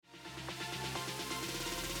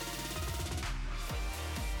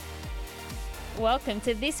Welcome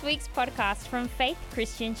to this week's podcast from Faith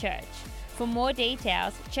Christian Church. For more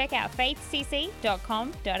details, check out faithcc.com.au.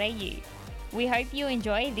 We hope you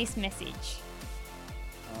enjoy this message.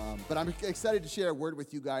 But I'm excited to share a word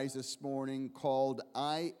with you guys this morning called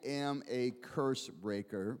I Am a Curse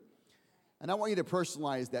Breaker. And I want you to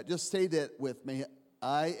personalize that. Just say that with me.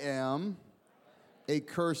 I am a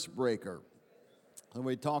curse breaker. And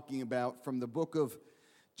we're talking about from the book of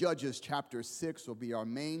Judges chapter 6 will be our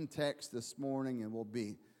main text this morning, and we'll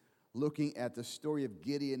be looking at the story of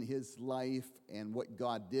Gideon, his life, and what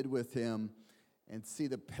God did with him, and see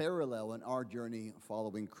the parallel in our journey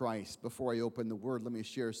following Christ. Before I open the word, let me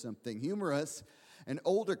share something humorous. An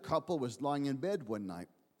older couple was lying in bed one night.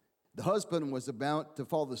 The husband was about to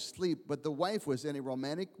fall asleep, but the wife was in a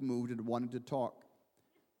romantic mood and wanted to talk.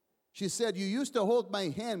 She said, "You used to hold my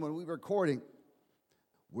hand when we were courting."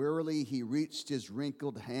 Wearily, he reached his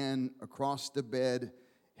wrinkled hand across the bed,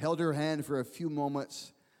 held her hand for a few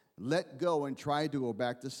moments, let go, and tried to go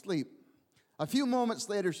back to sleep. A few moments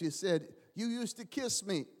later, she said, "You used to kiss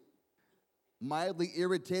me." Mildly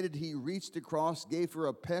irritated, he reached across, gave her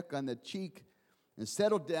a peck on the cheek, and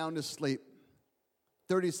settled down to sleep.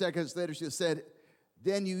 30 seconds later, she said,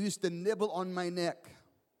 "Then you used to nibble on my neck."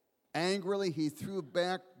 Angrily, he threw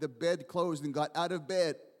back the bedclothes and got out of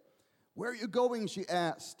bed. "Where are you going?" she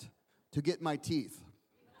asked. "To get my teeth."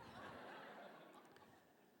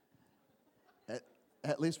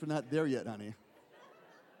 At least we're not there yet, honey.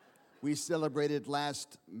 We celebrated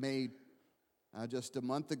last May, just a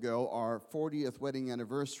month ago, our 40th wedding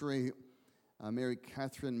anniversary. Mary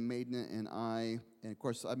Catherine Maiden and I, and of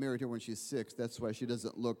course I married her when she's 6. That's why she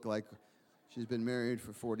doesn't look like she's been married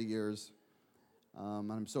for 40 years.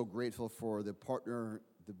 I'm so grateful for the partner,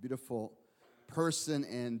 the beautiful person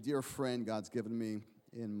and dear friend God's given me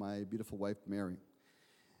in my beautiful wife, Mary.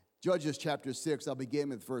 Judges chapter 6, I'll begin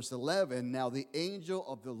with verse 11. Now the angel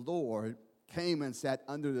of the Lord came and sat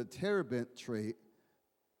under the terebinth tree,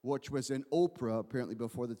 which was in Oprah, apparently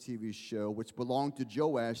before the TV show, which belonged to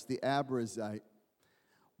Joash the Abiezrite,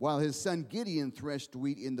 while his son Gideon threshed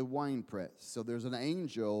wheat in the winepress. So there's an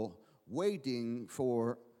angel waiting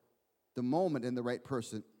for the moment and the right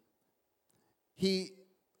person. He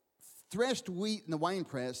threshed wheat in the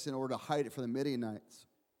winepress in order to hide it from the Midianites.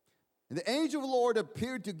 And the angel of the Lord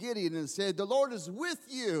appeared to Gideon and said, "The Lord is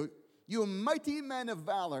with you, you mighty man of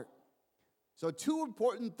valor." So 2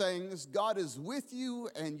 important things. God is with you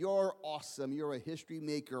and you're awesome. You're a history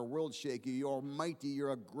maker, a world shaker. You're mighty.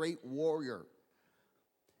 You're a great warrior.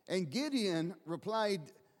 And Gideon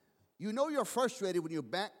replied, "You know you're frustrated when you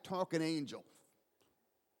backtalk an angel."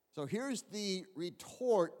 So here's the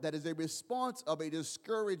retort that is a response of a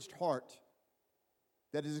discouraged heart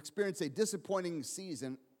that has experienced a disappointing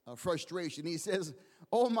season of frustration. He says,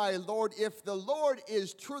 "Oh my Lord, if the Lord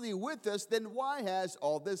is truly with us, then why has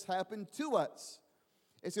all this happened to us?"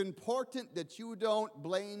 It's important that you don't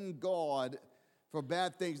blame God for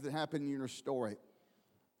bad things that happen in your story.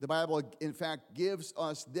 The Bible, in fact, gives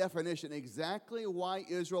us definition exactly why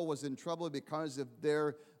Israel was in trouble because of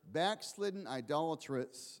their backslidden,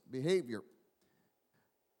 idolatrous behavior.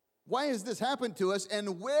 Why has this happened to us?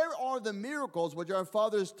 And where are the miracles which our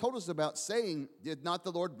fathers told us about, saying, "Did not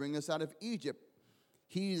the Lord bring us out of Egypt?"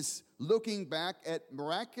 He's looking back at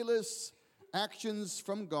miraculous actions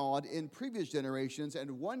from God in previous generations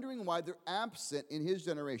and wondering why they're absent in his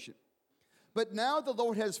generation. But now the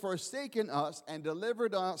Lord has forsaken us and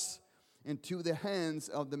delivered us into the hands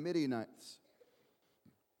of the Midianites.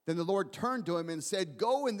 Then the Lord turned to him and said,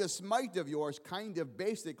 "Go in this might of yours," kind of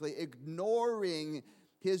basically ignoring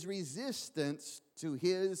his resistance to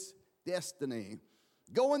his destiny.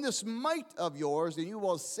 "Go in this might of yours, and you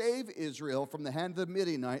will save Israel from the hand of the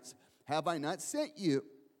Midianites. Have I not sent you?"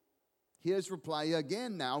 His reply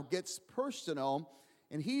again now gets personal,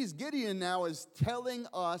 and Gideon now is telling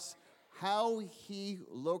us how he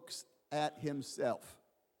looks at himself.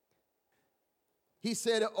 He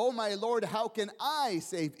said, "Oh my Lord, how can I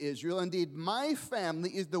save Israel? Indeed, my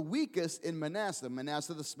family is the weakest in Manasseh."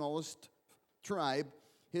 Manasseh, the smallest tribe.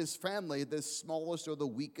 His family, the smallest or the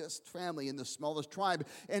weakest family in the smallest tribe.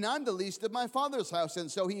 "And I'm the least of my father's house."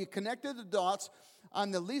 And so he connected the dots.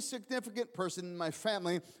 I'm the least significant person in my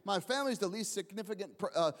family. My family is the least significant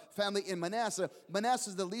family in Manasseh.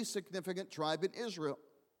 Manasseh is the least significant tribe in Israel.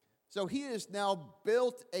 So he has now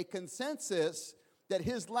built a consensus that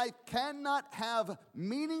his life cannot have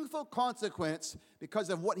meaningful consequence because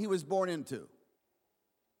of what he was born into.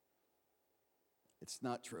 It's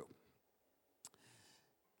not true.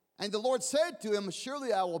 And the Lord said to him,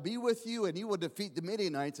 "Surely I will be with you, and you will defeat the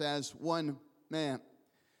Midianites as one man."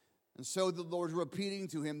 And so the Lord repeating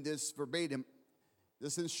to him this verbatim.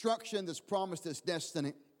 this instruction, this promise, this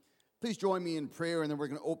destiny. Please join me in prayer, and then we're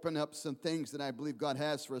going to open up some things that I believe God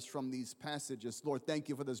has for us from these passages. Lord, thank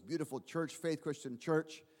you for this beautiful church, Faith Christian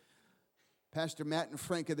Church. Pastor Matt and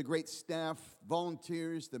Frank and the great staff,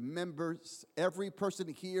 volunteers, the members, every person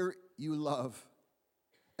here you love.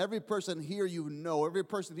 Every person here you know, every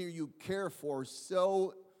person here you care for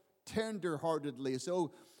so tender-heartedly,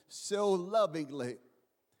 so lovingly.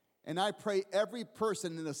 And I pray every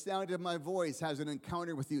person in the sound of my voice has an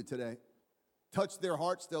encounter with you today. Touch their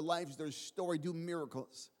hearts, their lives, their story, do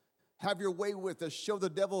miracles. Have your way with us. Show the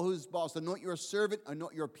devil who's boss. Anoint your servant,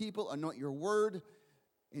 anoint your people, anoint your word.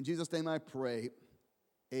 In Jesus' name I pray,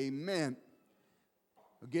 amen.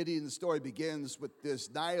 Gideon's story begins with this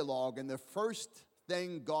dialogue, and the first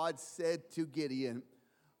thing God said to Gideon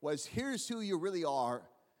was, here's who you really are.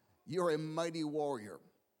 You're a mighty warrior.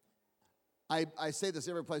 I say this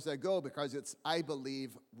every place I go because it's, I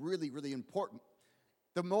believe, really, really important.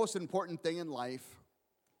 The most important thing in life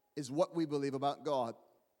is what we believe about God,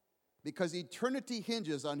 because eternity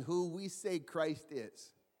hinges on who we say Christ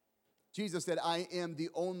is. Jesus said, I am the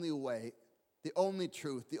only way, the only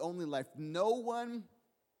truth, the only life. No one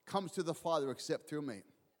comes to the Father except through me.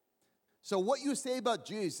 So what you say about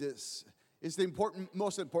Jesus is the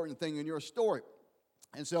most important thing in your story.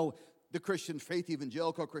 And so the Christian faith,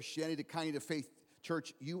 evangelical Christianity, the kind of faith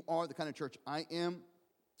church you are, the kind of church I am,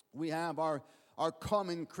 we have our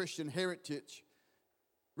common Christian heritage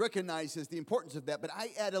recognizes the importance of that. But I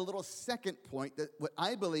add a little second point that what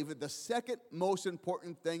I believe is the second most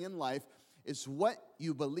important thing in life is what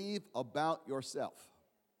you believe about yourself.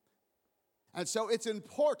 And so it's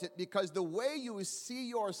important because the way you see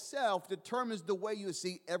yourself determines the way you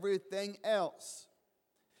see everything else.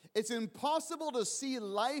 It's impossible to see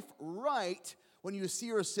life right when you see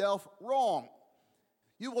yourself wrong.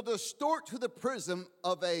 You will distort through the prism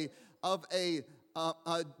of a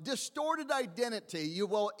distorted identity. You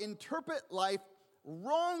will interpret life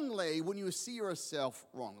wrongly when you see yourself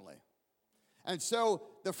wrongly. And so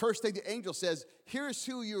the first thing the angel says, here's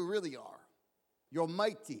who you really are. You're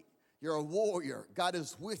mighty. You're a warrior. God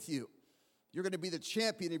is with you. You're going to be the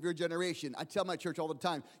champion of your generation. I tell my church all the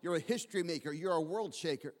time, you're a history maker. You're a world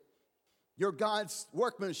shaker. You're God's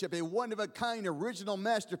workmanship, a one-of-a-kind original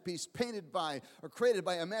masterpiece painted by or created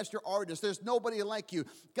by a master artist. There's nobody like you.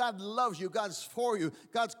 God loves you. God's for you.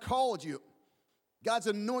 God's called you. God's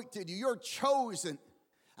anointed you. You're chosen.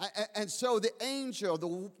 And so the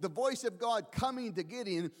angel, the voice of God coming to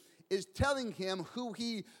Gideon, is telling him who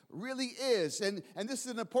he really is. And this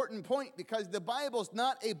is an important point because the Bible's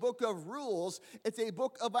not a book of rules, it's a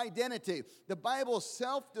book of identity. The Bible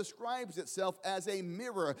self-describes itself as a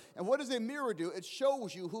mirror. And what does a mirror do? It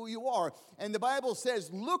shows you who you are. And the Bible says,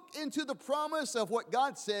 look into the promise of what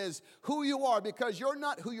God says, who you are, because you're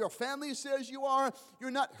not who your family says you are.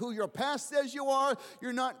 You're not who your past says you are.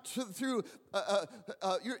 You're not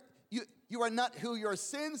You are not who your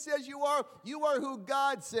sin says you are. You are who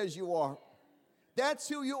God says you are. That's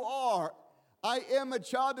who you are. I am a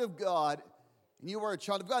child of God, and you are a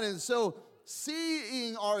child of God. And so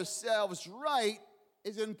seeing ourselves right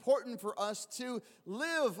is important for us to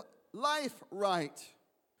live life right.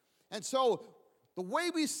 And so the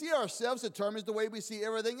way we see ourselves determines the way we see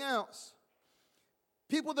everything else.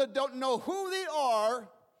 People that don't know who they are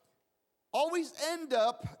always end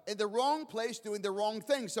up in the wrong place doing the wrong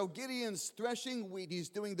thing. So Gideon's threshing wheat. He's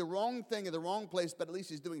doing the wrong thing in the wrong place, but at least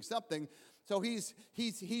he's doing something. So his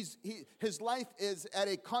life is at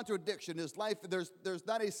a contradiction. His life, there's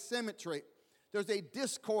not a symmetry. There's a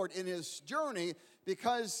discord in his journey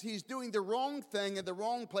because he's doing the wrong thing in the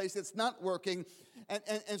wrong place. It's not working.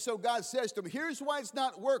 And so God says to him, here's why it's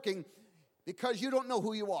not working, because you don't know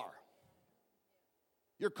who you are.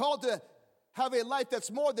 You're called to have a life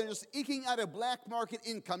that's more than just eking out a black market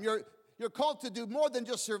income. You're called to do more than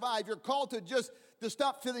just survive. You're called to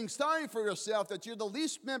stop feeling sorry for yourself, that you're the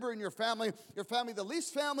least member in your family the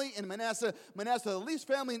least family in Manasseh the least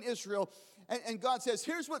family in Israel. And God says,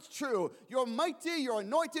 here's what's true. You're mighty, you're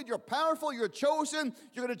anointed, you're powerful, you're chosen.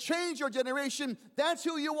 You're going to change your generation. That's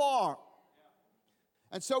who you are.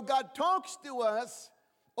 And so God talks to us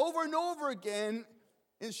over and over again,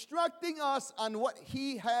 instructing us on what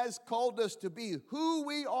he has called us to be, who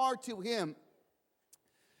we are to him.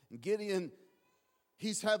 And Gideon,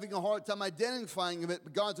 he's having a hard time identifying it,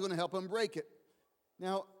 but God's going to help him break it.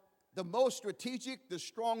 Now, the most strategic, the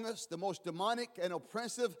strongest, the most demonic and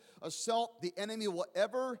oppressive assault the enemy will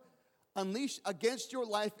ever unleash against your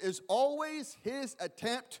life is always his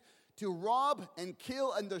attempt to rob and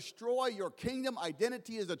kill and destroy your kingdom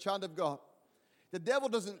identity as a child of God. The devil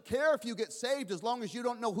doesn't care if you get saved as long as you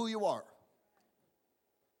don't know who you are.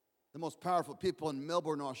 The most powerful people in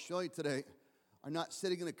Melbourne, Australia today are not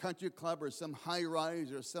sitting in a country club or some high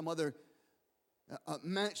rise or some other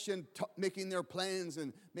mansion making their plans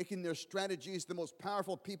and making their strategies. The most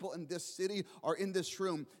powerful people in this city are in this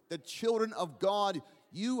room. The children of God,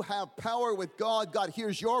 you have power with God. God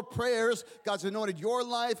hears your prayers. God's anointed your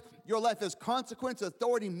life. Your life has consequence,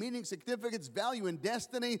 authority, meaning, significance, value, and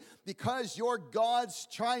destiny because you're God's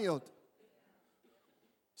child.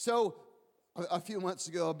 So a few months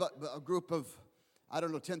ago, a group of,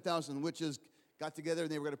 10,000 witches got together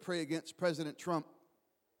and they were going to pray against President Trump.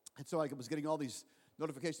 And so I was getting all these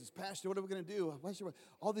notifications. Pastor, what are we going to do?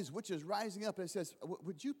 All these witches rising up. And I says,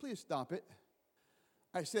 would you please stop it?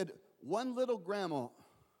 I said, one little grandma,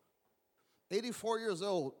 84 years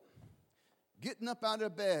old, getting up out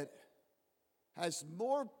of bed, has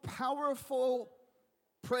more powerful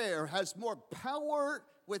prayer, has more power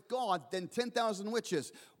with God than 10,000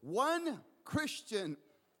 witches. One Christian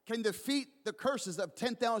can defeat the curses of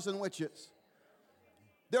 10,000 witches.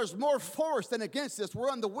 There's more for us than against us. We're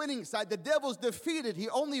on the winning side. The devil's defeated. He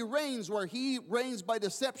only reigns where he reigns by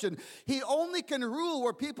deception. He only can rule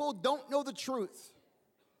where people don't know the truth.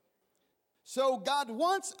 So God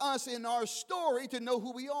wants us in our story to know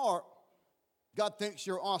who we are. God thinks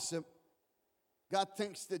you're awesome. God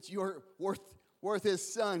thinks that you're worth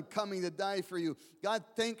his son coming to die for you. God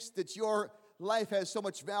thinks that your life has so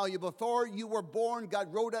much value. Before you were born,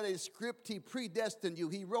 God wrote out a script. He predestined you.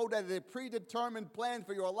 He wrote out a predetermined plan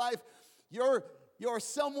for your life. You're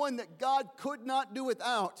someone that God could not do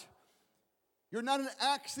without. You're not an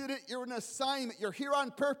accident. You're an assignment. You're here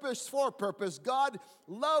on purpose, for purpose. God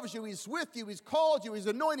loves you. He's with you. He's called you. He's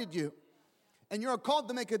anointed you. And you're called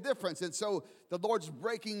to make a difference. And so the Lord's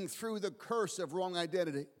breaking through the curse of wrong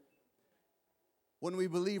identity. When we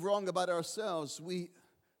believe wrong about ourselves, we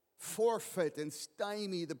forfeit and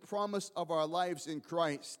stymie the promise of our lives in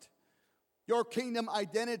Christ. Your kingdom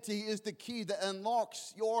identity is the key that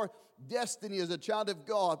unlocks your destiny as a child of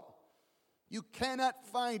God. You cannot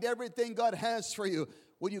find everything God has for you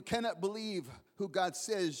when you cannot believe who God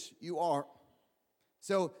says you are.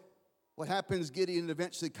 So what happens, Gideon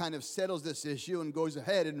eventually kind of settles this issue and goes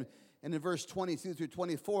ahead and in verse 22 through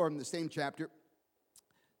 24 in the same chapter,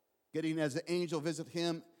 Gideon has the angel visit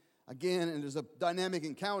him again, and there's a dynamic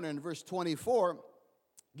encounter. In verse 24,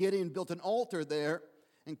 Gideon built an altar there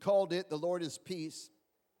and called it, "The Lord is Peace,"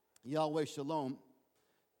 Yahweh Shalom.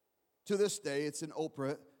 To this day, it's an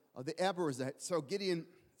Oprah of the Abiezrites.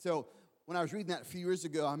 So when I was reading that a few years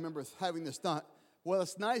ago, I remember having this thought, well,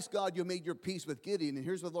 it's nice, God, you made your peace with Gideon. And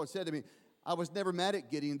here's what the Lord said to me. I was never mad at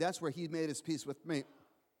Gideon. That's where he made his peace with me.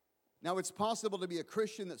 Now, it's possible to be a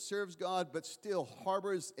Christian that serves God, but still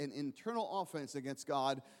harbors an internal offense against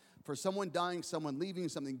God for someone dying, someone leaving,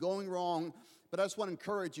 something going wrong. But I just want to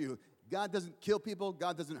encourage you. God doesn't kill people.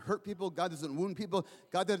 God doesn't hurt people. God doesn't wound people.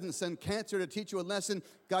 God doesn't send cancer to teach you a lesson.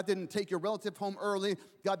 God didn't take your relative home early.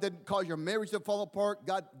 God didn't cause your marriage to fall apart.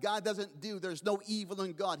 God doesn't do. There's no evil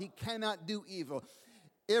in God. He cannot do evil.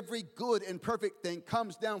 Every good and perfect thing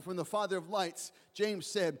comes down from the Father of lights. James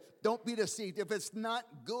said, don't be deceived. If it's not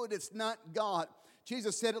good, it's not God.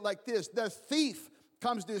 Jesus said it like this, the thief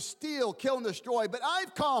comes to steal, kill, and destroy, but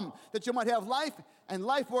I've come that you might have life and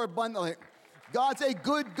life more abundantly. God's a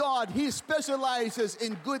good God. He specializes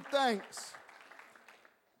in good things.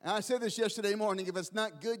 And I said this yesterday morning, if it's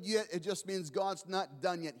not good yet, it just means God's not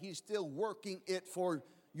done yet. He's still working it for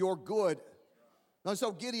your good. And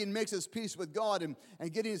so Gideon makes his peace with God, and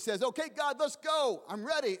Gideon says, okay, God, let's go. I'm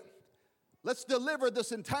ready. Let's deliver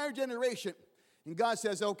this entire generation. And God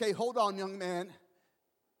says, okay, hold on, young man.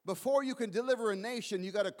 Before you can deliver a nation,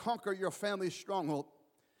 you got to conquer your family's stronghold.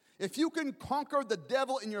 If you can conquer the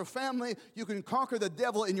devil in your family, you can conquer the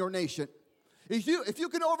devil in your nation. If you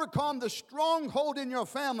can overcome the stronghold in your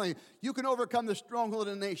family, you can overcome the stronghold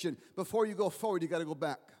in the nation. Before you go forward, you got to go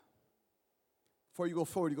back. Before you go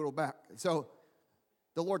forward, you got to go back. And so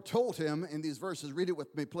the Lord told him in these verses, read it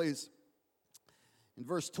with me, please. In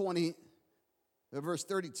verse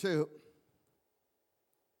 32,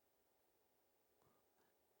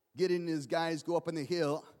 Gideon and his guys go up on the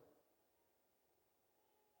hill.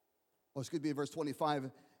 Excuse me, in verse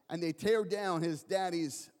 25. And they tear down his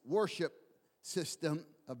daddy's worship system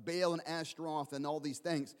of Baal and Ashtaroth and all these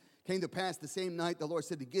things. Came to pass the same night, the Lord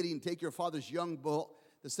said to Gideon, take your father's young bull,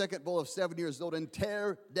 the second bull of 7 years old, and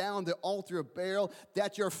tear down the altar of Baal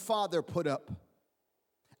that your father put up.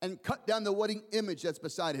 And cut down the wedding image that's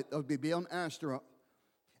beside it. That would be Baal and Ashtaroth.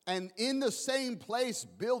 And in the same place,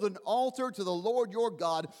 build an altar to the Lord your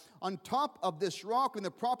God on top of this rock in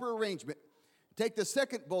the proper arrangement. Take the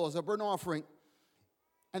second bull as a burnt offering,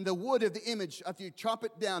 and the wood of the image, after you chop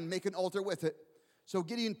it down, make an altar with it. So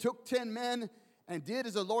Gideon took 10 men and did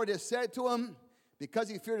as the Lord had said to him. Because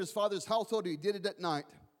he feared his father's household, he did it at night.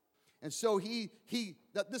 And so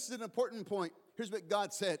this is an important point. Here's what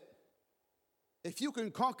God said. If you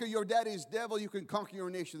can conquer your daddy's devil, you can conquer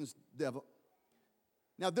your nation's devil.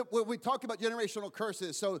 Now, when we talk about generational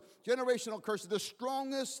curses, so generational curses, the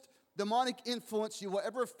strongest demonic influence you will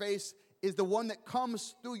ever face is the one that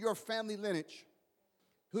comes through your family lineage,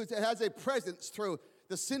 who has a presence through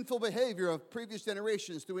the sinful behavior of previous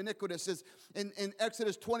generations through iniquitous. In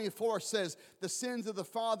Exodus 24 says, the sins of the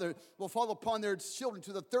father will fall upon their children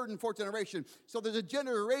to the third and fourth generation. So there's a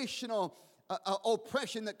generational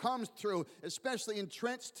oppression that comes through, especially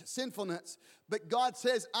entrenched sinfulness. But God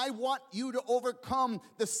says, I want you to overcome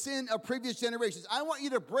the sin of previous generations. I want you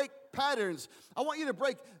to break patterns. I want you to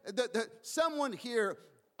break someone here.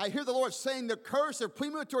 I hear the Lord saying the curse of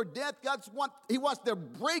premature death, He wants to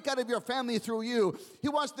break out of your family through you. He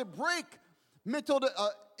wants to break mental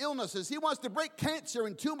illnesses. He wants to break cancer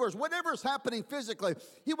and tumors, whatever's happening physically.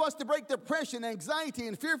 He wants to break depression, anxiety,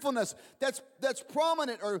 and fearfulness that's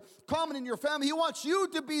prominent or common in your family. He wants you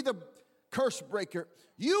to be the curse breaker.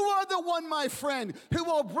 You are the one, my friend, who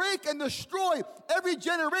will break and destroy every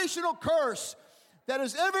generational curse that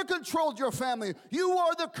has ever controlled your family. You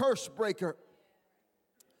are the curse breaker.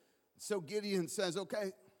 So Gideon says,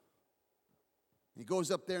 okay. He goes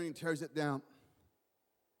up there and he tears it down.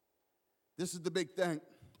 This is the big thing.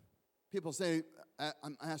 People say,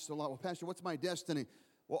 I'm asked a lot, well, Pastor, what's my destiny?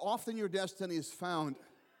 Well, often your destiny is found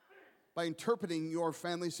by interpreting your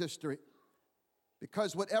family's history.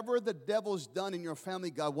 Because whatever the devil's done in your family,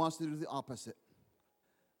 God wants to do the opposite.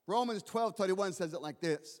 Romans 12:31 says it like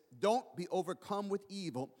this. Don't be overcome with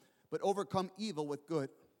evil, but overcome evil with good.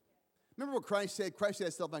 Remember what Christ said? Christ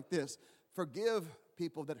said stuff like this. Forgive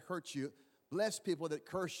people that hurt you. Bless people that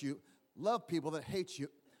curse you. Love people that hate you.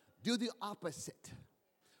 Do the opposite.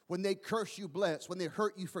 When they curse you, bless. When they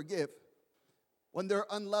hurt you, forgive. When they're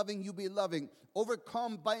unloving, you be loving.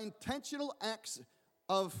 Overcome by intentional acts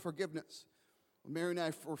of forgiveness. When Mary and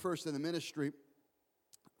I were first in the ministry,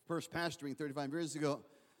 first pastoring 35 years ago,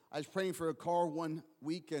 I was praying for a car one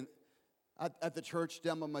week, and at the church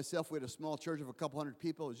down by myself, we had a small church of a couple hundred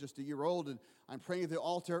people. It was just a year old, and I'm praying at the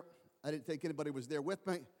altar. I didn't think anybody was there with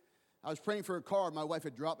me. I was praying for a car. My wife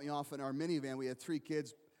had dropped me off in our minivan. We had 3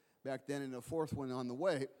 kids back then and a 4th one on the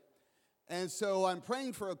way. And so I'm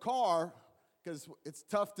praying for a car because it's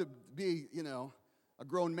tough to be, a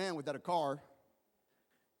grown man without a car.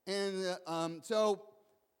 And so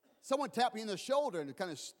someone tapped me in the shoulder, and it kind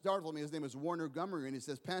of startled me. His name was Warner Gummery, and he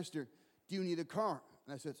says, Pastor, do you need a car?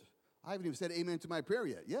 And I said, I haven't even said amen to my prayer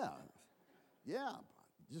yet. Yeah.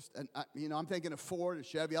 I'm thinking a Ford, a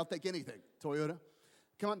Chevy. I'll take anything. Toyota.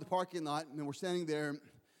 Come out in the parking lot, and we're standing there,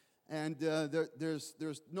 and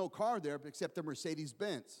there's no car there except the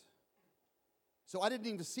Mercedes-Benz. So I didn't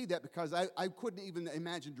even see that because I couldn't even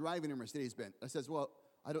imagine driving a Mercedes-Benz. I says, well,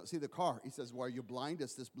 I don't see the car. He says, well, are you blind?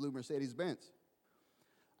 It's this blue Mercedes-Benz.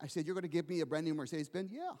 I said, you're going to give me a brand new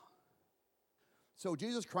Mercedes-Benz? Yeah. So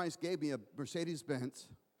Jesus Christ gave me a Mercedes-Benz.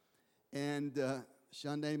 And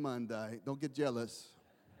Hyundai Monday, don't get jealous,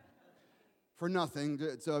 for nothing.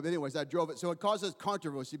 So anyways, I drove it. So it causes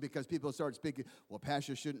controversy because people start speaking, well,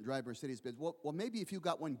 Pastor shouldn't drive Mercedes-Benz. Well, maybe if you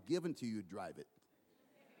got one given to you, drive it.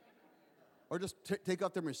 Or just take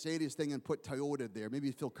out the Mercedes thing and put Toyota there. Maybe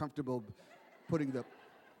you feel comfortable putting the...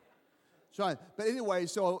 So, but anyway,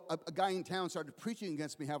 so a guy in town started preaching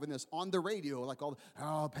against me having this on the radio, like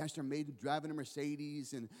Pastor Maiden driving a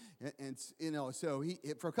Mercedes, and so he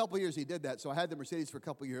for a couple of years he did that. So I had the Mercedes for a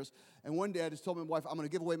couple of years, and one day I just told my wife, I'm going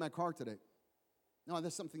to give away my car today. No,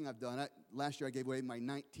 that's something I've done. Last year I gave away my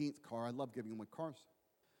 19th car. I love giving away cars.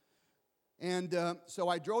 And so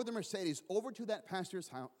I drove the Mercedes over to that pastor's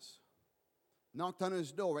house, knocked on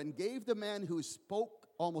his door, and gave the man who spoke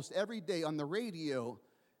almost every day on the radio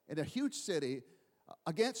in a huge city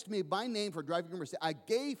against me by name for driving a Mercedes. I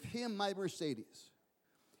gave him my Mercedes.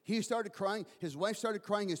 He started crying. His wife started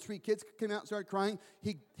crying. His 3 kids came out and started crying.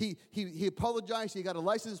 He apologized. He got a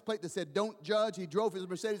license plate that said, don't judge. He drove his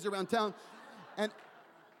Mercedes around town. And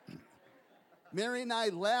Mary and I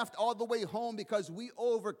laughed all the way home because we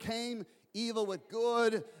overcame evil with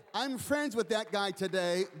good. I'm friends with that guy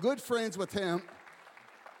today. Good friends with him.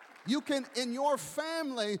 You can, in your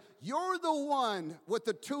family, you're the one with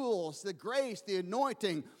the tools, the grace, the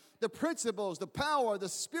anointing, the principles, the power, the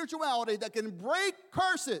spirituality that can break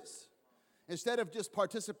curses. Instead of just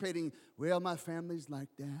participating, well, my family's like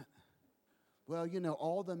that. Well,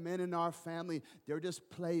 all the men in our family, they're just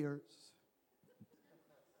players.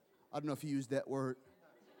 I don't know if you used that word.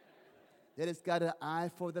 They just got an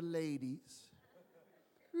eye for the ladies.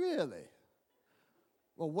 Really?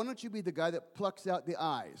 Well, why don't you be the guy that plucks out the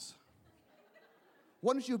eyes?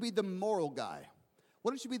 Why don't you be the moral guy?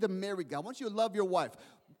 Why don't you be the married guy? Why don't you love your wife?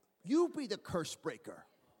 You be the curse breaker.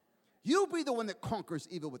 You be the one that conquers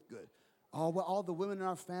evil with good. Oh, well, all the women in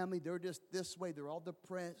our family, they're just this way. They're all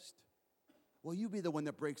depressed. Well, you be the one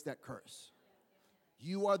that breaks that curse.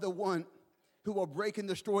 You are the one who will break and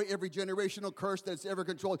destroy every generational curse that's ever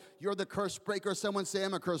controlled. You're the curse breaker. Someone say,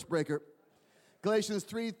 I'm a curse breaker. Galatians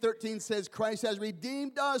 3:13 says, Christ has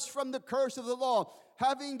redeemed us from the curse of the law,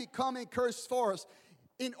 having become a curse for us,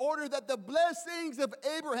 in order that the blessings of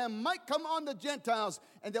Abraham might come on the Gentiles,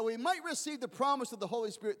 and that we might receive the promise of the Holy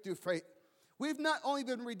Spirit through faith. We've not only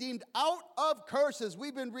been redeemed out of curses,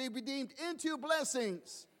 we've been redeemed into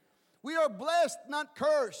blessings. We are blessed, not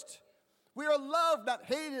cursed. We are loved, not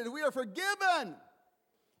hated. We are forgiven.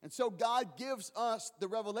 And so God gives us the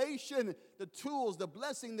revelation, the tools, the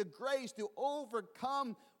blessing, the grace to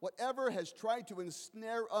overcome whatever has tried to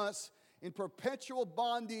ensnare us in perpetual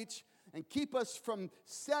bondage and keep us from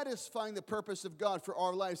satisfying the purpose of God for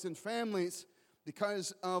our lives and families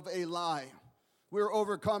because of a lie. We're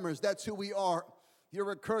overcomers. That's who we are. You're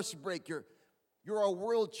a curse breaker. You're a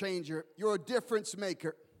world changer. You're a difference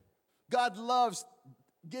maker. God loves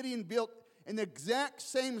Gideon built in the exact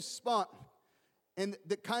same spot. And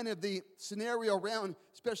the scenario around,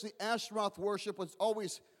 especially Ashtaroth worship, was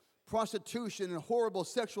always prostitution and horrible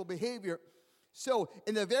sexual behavior. So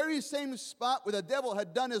in the very same spot where the devil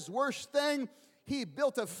had done his worst thing, he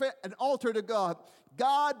built an altar to God.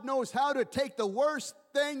 God knows how to take the worst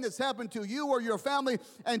thing that's happened to you or your family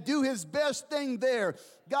and do his best thing there.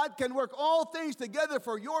 God can work all things together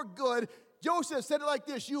for your good. Joseph said it like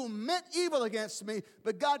this: you meant evil against me,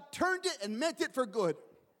 but God turned it and meant it for good.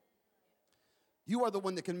 You are the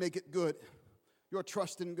one that can make it good. Your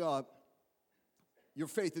trust in God. Your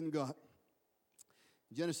faith in God.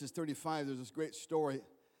 In Genesis 35, there's this great story.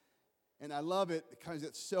 And I love it because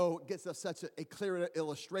it gets us such a clear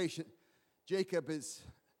illustration. Jacob is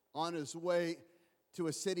on his way to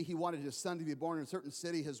a city. He wanted his son to be born in a certain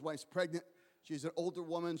city. His wife's pregnant. She's an older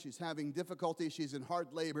woman. She's having difficulty. She's in hard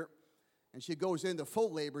labor. And she goes into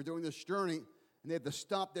full labor during this journey. And they have to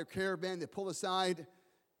stop their caravan. They pull aside.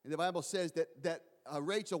 And the Bible says that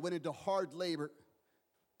Rachel went into hard labor.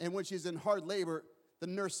 And when she's in hard labor, the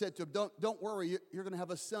nurse said to him, don't worry, you're going to have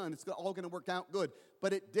a son. It's all going to work out good.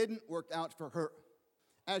 But it didn't work out for her.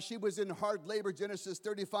 As she was in hard labor, Genesis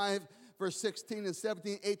 35, verse 16 and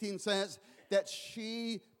 17, 18 says that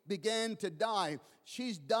she began to die.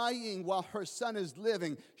 She's dying while her son is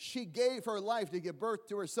living. She gave her life to give birth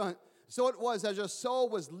to her son. So it was, as her soul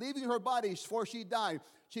was leaving her body before she died,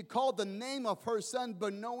 she called the name of her son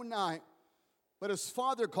Benoni. But his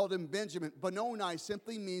father called him Benjamin. Benoni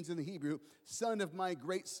simply means in the Hebrew, son of my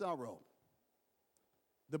great sorrow.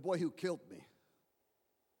 The boy who killed me.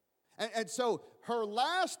 And so her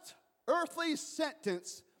last earthly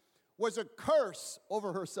sentence was a curse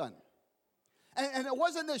over her son. And it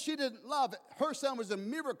wasn't that she didn't love it. Her son was a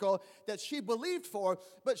miracle that she believed for,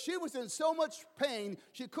 but she was in so much pain,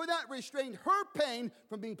 she could not restrain her pain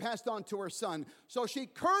from being passed on to her son. So she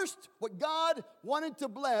cursed what God wanted to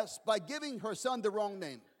bless by giving her son the wrong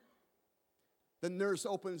name. The nurse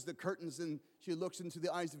opens the curtains and she looks into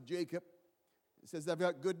the eyes of Jacob. It says, I've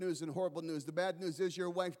got good news and horrible news. The bad news is your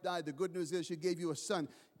wife died. The good news is she gave you a son.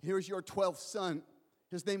 Here's your 12th son.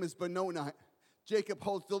 His name is Benoni. Jacob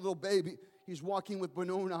holds the little baby. He's walking with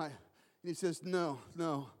Benoni. And he says, no.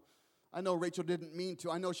 I know Rachel didn't mean to.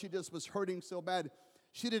 I know she just was hurting so bad.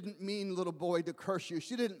 She didn't mean, little boy, to curse you.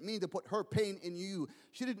 She didn't mean to put her pain in you.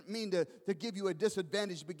 She didn't mean to give you a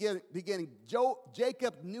disadvantage beginning.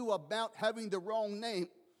 Jacob knew about having the wrong name.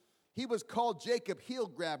 He was called Jacob, heel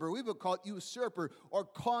grabber. We would call it usurper or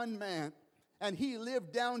con man. And he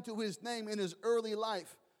lived down to his name in his early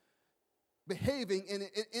life, behaving in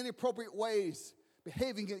inappropriate ways,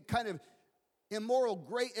 behaving in kind of immoral,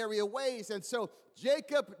 gray area ways. And so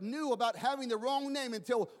Jacob knew about having the wrong name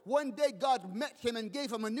until one day God met him and gave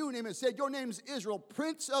him a new name and said, your name is Israel,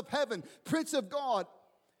 Prince of Heaven, Prince of God.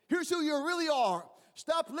 Here's who you really are.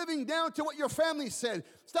 Stop living down to what your family said.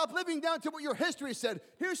 Stop living down to what your history said.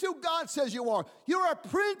 Here's who God says you are. You're a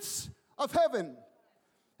Prince of Heaven.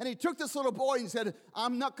 And he took this little boy and said,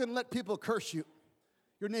 I'm not going to let people curse you.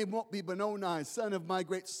 Your name won't be Benoni, son of my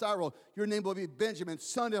great sorrow. Your name will be Benjamin,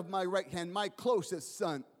 son of my right hand, my closest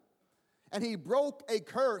son. And he broke a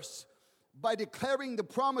curse by declaring the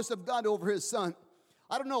promise of God over his son.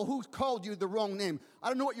 I don't know who called you the wrong name. I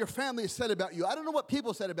don't know what your family said about you. I don't know what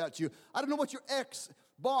people said about you. I don't know what your ex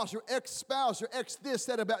boss or ex-spouse or ex-this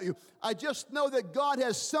said about you. I just know that God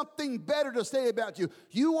has something better to say about you.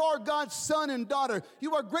 You are God's son and daughter.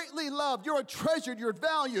 You are greatly loved. You're treasured. You're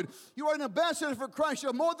valued. You are an ambassador for Christ.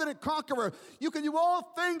 You're more than a conqueror. You can do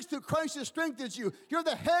all things through Christ who strengthens you. You're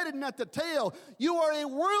the head and not the tail. You are a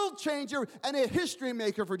world changer and a history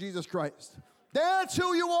maker for Jesus Christ. That's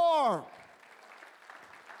who you are.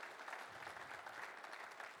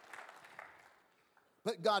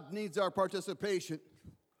 But God needs our participation.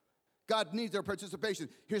 God needs our participation.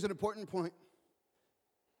 Here's an important point.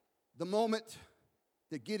 The moment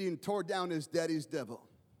that Gideon tore down his daddy's devil,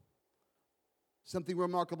 something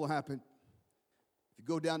remarkable happened. If you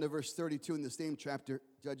go down to verse 32 in the same chapter,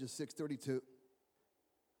 Judges 6:32,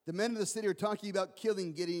 the men of the city are talking about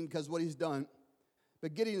killing Gideon because of what he's done.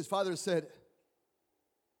 But Gideon's father said,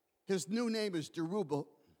 his new name is Jerubbaal.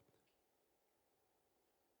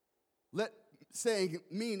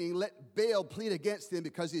 Meaning, let Baal plead against him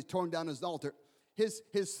because he's torn down his altar. His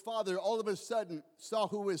father all of a sudden saw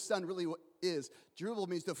who his son really is. Jerubbaal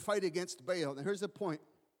means to fight against Baal. Now here's the point.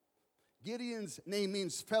 Gideon's name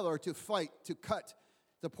means feller, to fight, to cut.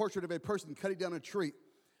 The portrait of a person cutting down a tree.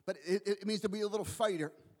 But it means to be a little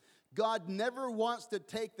fighter. God never wants to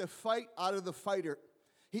take the fight out of the fighter.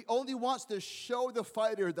 He only wants to show the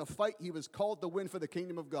fighter the fight he was called to win for the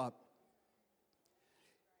kingdom of God.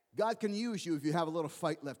 God can use you if you have a little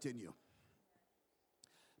fight left in you.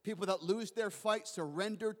 People that lose their fight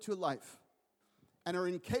surrender to life and are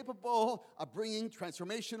incapable of bringing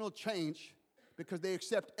transformational change because they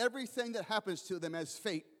accept everything that happens to them as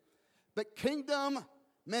fate. But kingdom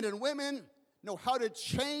men and women know how to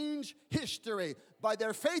change history by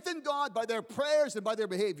their faith in God, by their prayers, and by their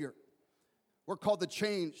behavior. We're called to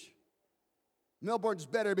change. Melbourne's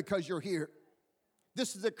better because you're here.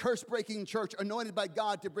 This is a curse-breaking church anointed by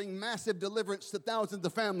God to bring massive deliverance to thousands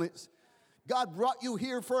of families. God brought you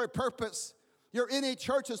here for a purpose. You're in a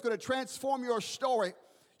church that's going to transform your story.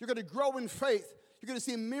 You're going to grow in faith. You're going to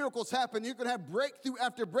see miracles happen. You're going to have breakthrough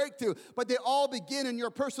after breakthrough. But they all begin in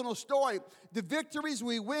your personal story. The victories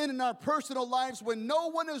we win in our personal lives when no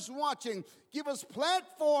one is watching give us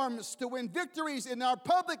platforms to win victories in our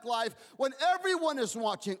public life when everyone is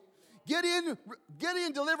watching. Gideon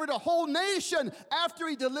delivered a whole nation after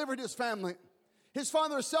he delivered his family. His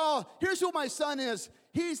father saw, here's who my son is.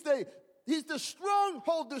 He's the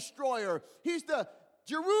stronghold destroyer. He's the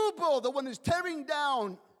Jerubbaal, the one who's tearing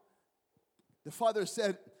down. The father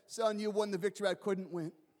said, son, you won the victory I couldn't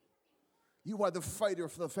win. You are the fighter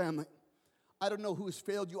for the family. I don't know who's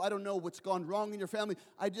failed you. I don't know what's gone wrong in your family.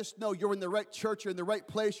 I just know you're in the right church. You're in the right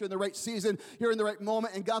place. You're in the right season. You're in the right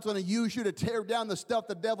moment. And God's going to use you to tear down the stuff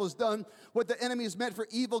the devil's done. What the enemy has meant for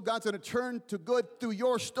evil, God's going to turn to good through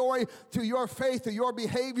your story, through your faith, through your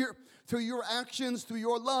behavior, through your actions, through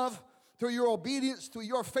your love, through your obedience, through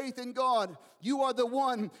your faith in God. You are the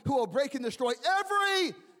one who will break and destroy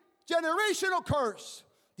every generational curse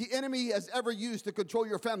the enemy has ever used to control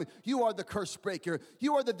your family. You are the curse breaker.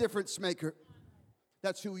 You are the difference maker.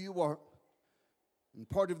 That's who you are. And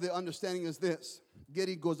part of the understanding is this.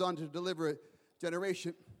 Gideon goes on to deliver a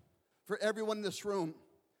generation. For everyone in this room,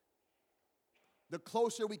 the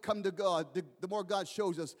closer we come to God, the more God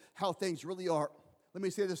shows us how things really are. Let me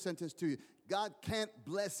say this sentence to you. God can't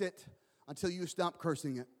bless it until you stop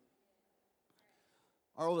cursing it.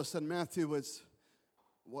 Our oldest son, Matthew,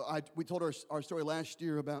 we told our story last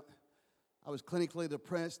year about I was clinically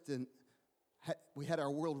depressed and we had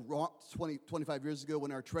our world rocked 25 years ago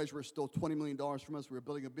when our treasurer stole $20 million from us. We were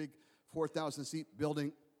building a big 4,000-seat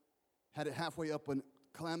building. Had it halfway up when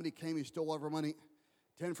calamity came. He stole all of our money.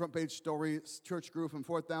 10 front-page stories. Church grew from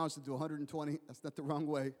 4,000 to 120. That's not the wrong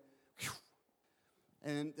way.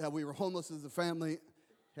 And we were homeless as a family.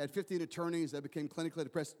 Had 15 attorneys. I became clinically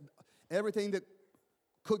depressed. Everything that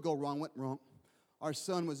could go wrong went wrong. Our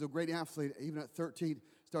son was a great athlete. Even at 13,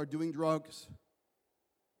 started doing drugs.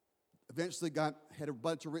 Eventually had a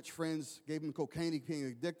bunch of rich friends, gave him cocaine. He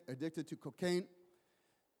became addicted to cocaine.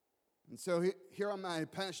 And so here am I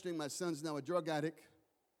pastoring. My son's now a drug addict.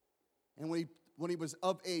 And when he was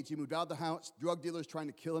of age, he moved out of the house. Drug dealers trying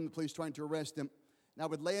to kill him, the police trying to arrest him. And I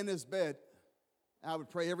would lay in his bed. And I would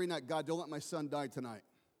pray every night, God, don't let my son die tonight.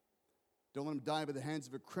 Don't let him die by the hands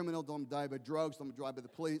of a criminal. Don't let him die by drugs. Don't let him die by the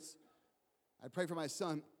police. I pray for my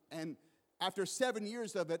son. And after 7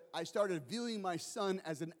 years of it, I started viewing my son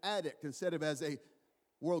as an addict instead of as a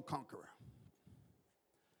world conqueror.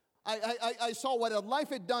 I saw what a life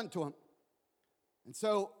had done to him. And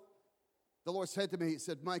so the Lord said to me, he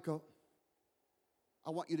said, Michael, I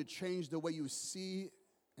want you to change the way you see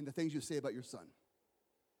and the things you say about your son.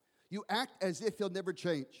 You act as if he'll never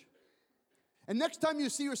change. And next time you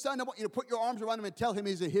see your son, I want you to put your arms around him and tell him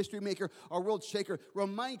he's a history maker, a world shaker.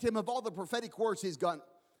 Remind him of all the prophetic words he's gotten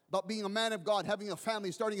about being a man of God, having a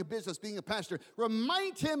family, starting a business, being a pastor.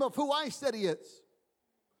 Remind him of who I said he is.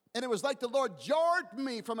 And it was like the Lord jarred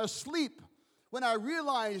me from a sleep when I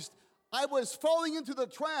realized I was falling into the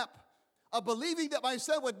trap of believing that my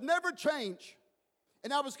son would never change.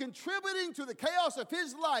 And I was contributing to the chaos of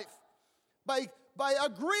his life by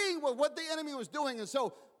agreeing with what the enemy was doing. And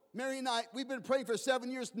so Mary and I, we've been praying for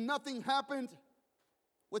 7 years. Nothing happened.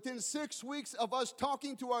 Within 6 weeks of us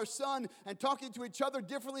talking to our son and talking to each other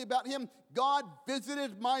differently about him, God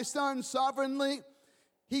visited my son sovereignly.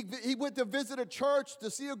 He went to visit a church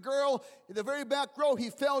to see a girl in the very back row. He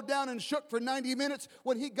fell down and shook for 90 minutes.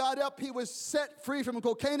 When he got up, he was set free from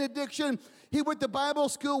cocaine addiction. He went to Bible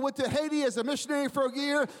school, went to Haiti as a missionary for a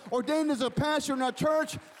year, ordained as a pastor in our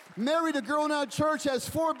church, married a girl in our church, has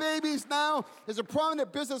 4 babies now, is a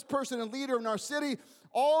prominent business person and leader in our city,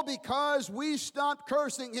 all because we stopped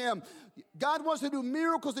cursing him. God wants to do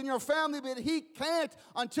miracles in your family, but he can't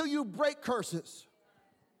until you break curses.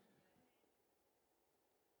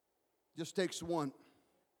 Just takes one.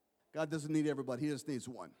 God doesn't need everybody. He just needs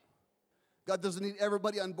one. God doesn't need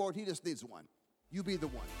everybody on board. He just needs one. You be the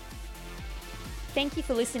one. Thank you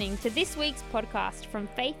for listening to this week's podcast from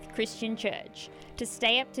Faith Christian Church. To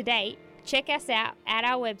stay up to date, check us out at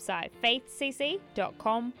our website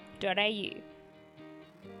faithcc.com.au.